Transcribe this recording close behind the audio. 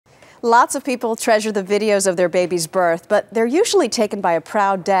Lots of people treasure the videos of their baby's birth, but they're usually taken by a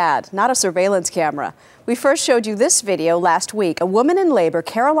proud dad, not a surveillance camera. We first showed you this video last week. A woman in labor,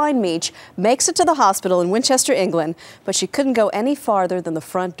 Caroline Meach, makes it to the hospital in Winchester, England, but she couldn't go any farther than the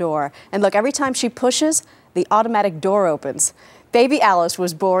front door. And look, every time she pushes, the automatic door opens. Baby Alice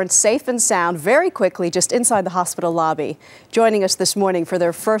was born safe and sound very quickly just inside the hospital lobby. Joining us this morning for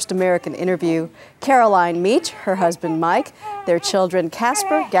their first American interview, Caroline Meach, her husband Mike, their children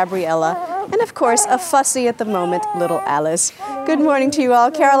Casper, Gabriella, and of course a fussy at the moment, little Alice. Good morning to you all.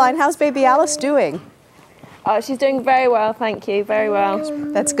 Caroline, how's baby Alice doing? She's doing very well, thank you, very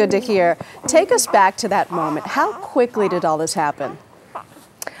well. That's good to hear. Take us back to that moment. How quickly did all this happen?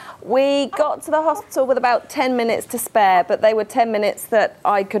 We got to the hospital with about 10 minutes to spare, but they were 10 minutes that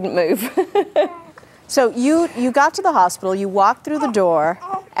I couldn't move. So you got to the hospital, you walk through the door,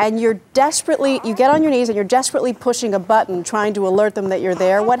 and you get on your knees and you're desperately pushing a button trying to alert them that you're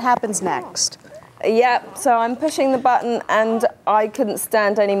there. What happens next? Yep, so I'm pushing the button and I couldn't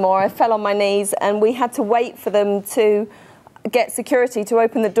stand anymore. I fell on my knees and we had to wait for them to get security to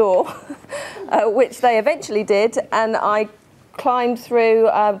open the door, which they eventually did, and I climbed through,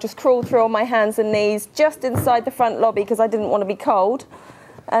 just crawled through on my hands and knees just inside the front lobby because I didn't want to be cold.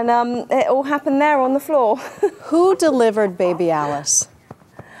 And it all happened there on the floor. Who delivered baby Alice?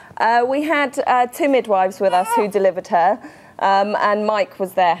 We had 2 midwives with us who delivered her, and Mike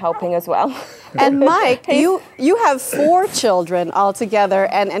was there helping as well. And Mike, you have 4 children altogether,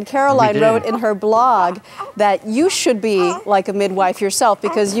 and Caroline wrote in her blog that you should be like a midwife yourself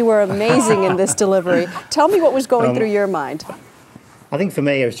because you were amazing in this delivery. Tell me what was going through your mind. I think for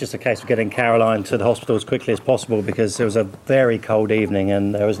me it was just a case of getting Caroline to the hospital as quickly as possible because it was a very cold evening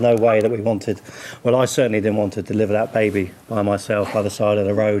and there was no way that we wanted, well, I certainly didn't want to deliver that baby by myself by the side of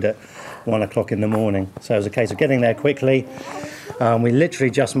the road at 1 o'clock in the morning. So it was a case of getting there quickly. We literally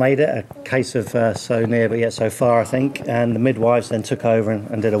just made it, a case of so near but yet so far, I think, and the midwives then took over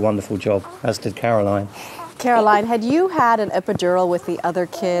and did a wonderful job, as did Caroline. Caroline, had you had an epidural with the other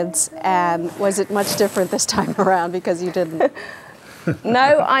kids, and was it much different this time around because you didn't?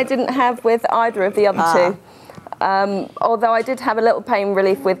 No, I didn't have with either of the other 2. Although I did have a little pain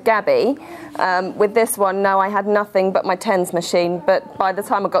relief with Gabby. With this one, no, I had nothing but my TENS machine. But by the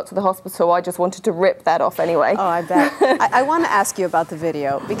time I got to the hospital, I just wanted to rip that off anyway. Oh, I bet. I want to ask you about the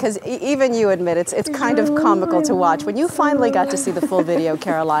video because even you admit it's kind of comical to watch. When you finally got to see the full video,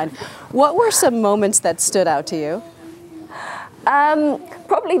 Caroline, what were some moments that stood out to you?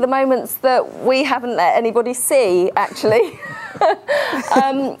 Probably the moments that we haven't let anybody see, actually.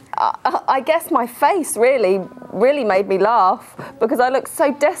 I guess my face really made me laugh because I looked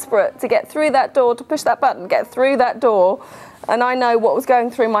so desperate to get through that door, to push that button, get through that door. And I know what was going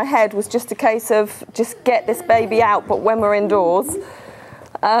through my head was just a case of just get this baby out, but when we're indoors.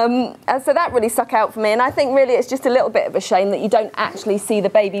 And so that really stuck out for me. And I think really it's just a little bit of a shame that you don't actually see the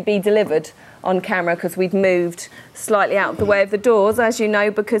baby be delivered on camera because we'd moved slightly out of the way of the doors, as you know,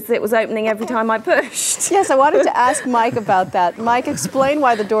 because it was opening every time I pushed. Yes, I wanted to ask Mike about that. Mike, explain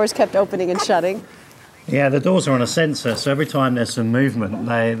why the doors kept opening and shutting. Yeah, the doors are on a sensor, so every time there's some movement,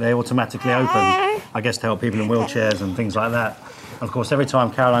 they automatically open, I guess to help people in wheelchairs and things like that. Of course, every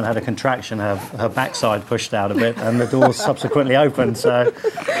time Caroline had a contraction, her backside pushed out a bit and the doors subsequently opened, so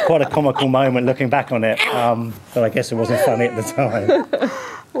quite a comical moment looking back on it, but I guess it wasn't funny at the time.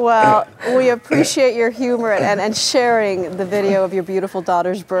 Well, we appreciate your humor and sharing the video of your beautiful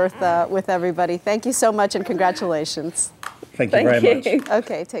daughter's birth with everybody. Thank you so much and congratulations. Thank you very much.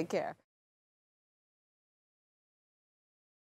 Okay, take care.